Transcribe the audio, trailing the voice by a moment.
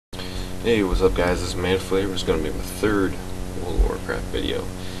Hey, what's up guys, this is ManFlavor. It's going to be my third World of Warcraft video,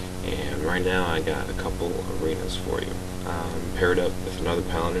 and right now I got a couple arenas for you. Paired up with another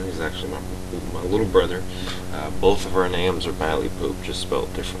paladin. He's actually my little brother. Both of our names are Bally Poop, just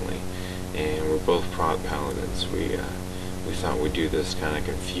spelled differently, and we're both Prot paladins. We thought we'd do this, kind of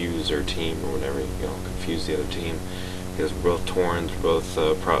confuse our team or whatever, confuse the other team, because we're both Taurens, we're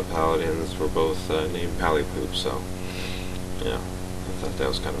both Prot paladins, we're both named Bally Poop, so yeah, I thought that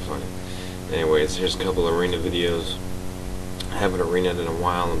was kind of funny. Anyways, here's a couple arena videos. I haven't arenaed in a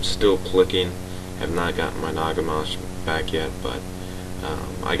while. I'm still clicking. Have not gotten my naga mouse back yet, but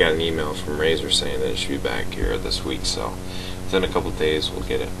I got an email from Razor saying that it should be back here this week, so within a couple of days we'll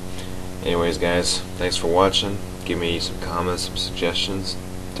get it. Anyways guys, thanks for watching. Give me some comments, some suggestions.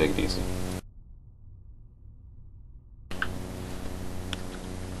 Take it easy.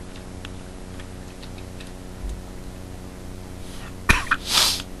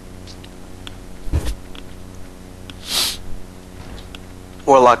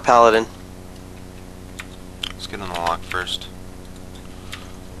 Warlock Paladin. Let's get on the lock first.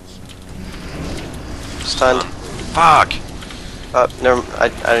 Stunned. Fuck! Oh, never. I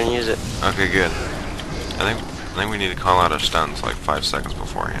didn't use it. Okay, good. I think we need to call out our stuns like 5 seconds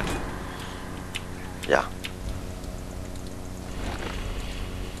beforehand. Yeah.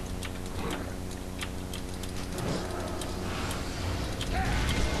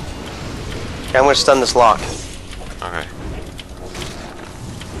 Okay, I'm gonna stun this lock. Okay.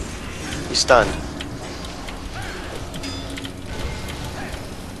 He's stunned.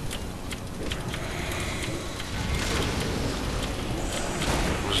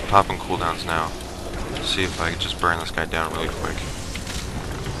 I'm just popping cooldowns now. See if I can just burn this guy down really quick.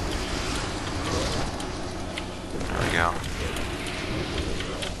 There we go.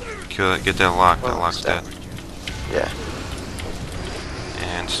 Kill that, get that lock. That lock's dead. Yeah.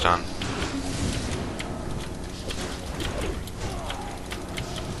 And stun.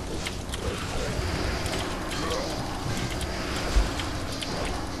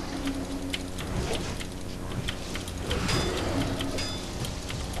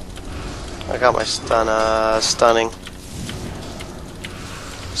 I got my stunning.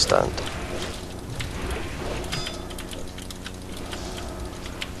 Stunned.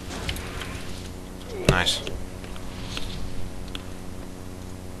 Nice.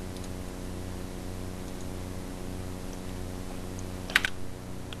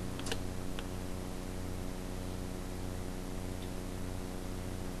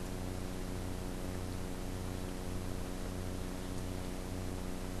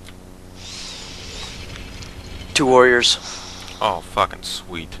 Two warriors. Oh, fucking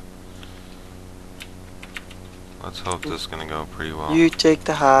sweet. Let's hope this is gonna go pretty well. You take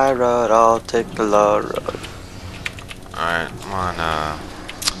the high road, I'll take the low road. Alright, I'm on,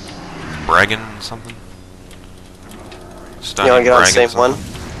 Braggin something? You wanna get on the same something? one?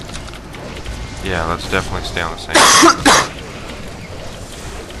 Yeah, let's definitely stay on the same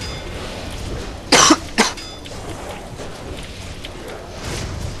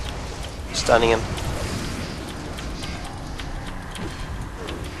one. Stunning him.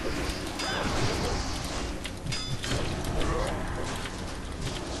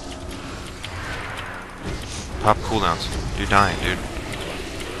 Pop cooldowns. You're dying, dude.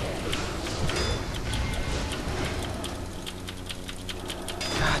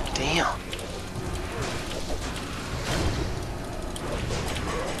 God damn.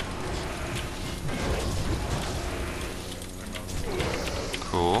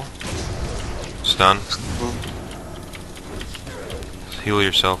 Cool. Stun. Heal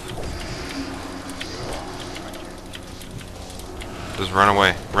yourself. Just run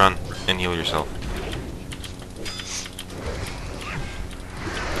away. Run and heal yourself.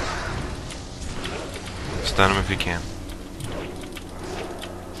 Stun him if you can.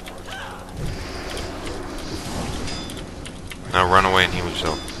 Now run away and heal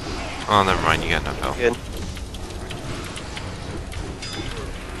yourself. Oh, never mind. You got enough health. Good.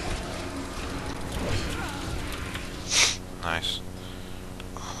 Nice.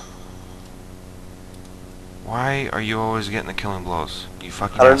 Why are you always getting the killing blows? You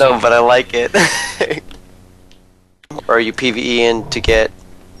fucking I don't know, asshole. but I like it. Or are you PvE in to get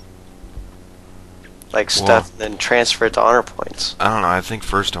like stuff and then transfer it to honor points? I don't know. I think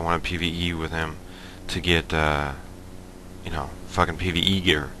first I want to PvE with him to get, you know, fucking PvE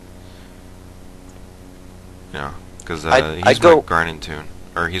gear. You know, because he's my grinding tune,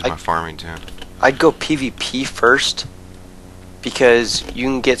 or he's my farming tune. I'd go PvP first, because you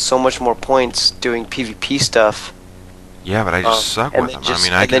can get so much more points doing PvP stuff. Yeah, but I just suck with him. I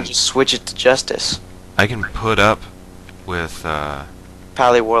mean, I can then just switch it to Justice. I can put up with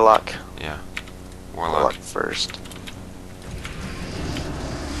Pally Warlock. Yeah. Warlock Warlock. first.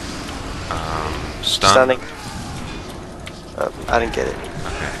 Stun. Stunning. Oh, I didn't get it.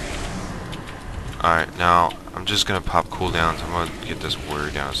 Okay. Alright, now I'm just gonna pop cooldowns. I'm gonna get this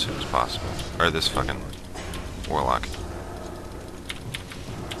warrior down as soon as possible. Or this fucking warlock.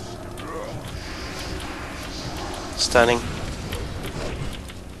 Stunning.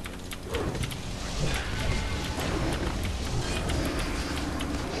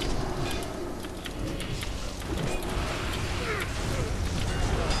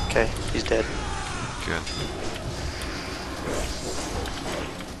 Okay, he's dead. Good.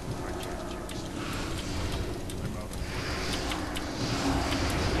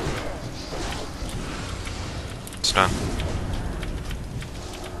 Stun.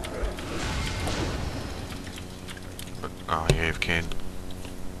 Oh, he AFK'd.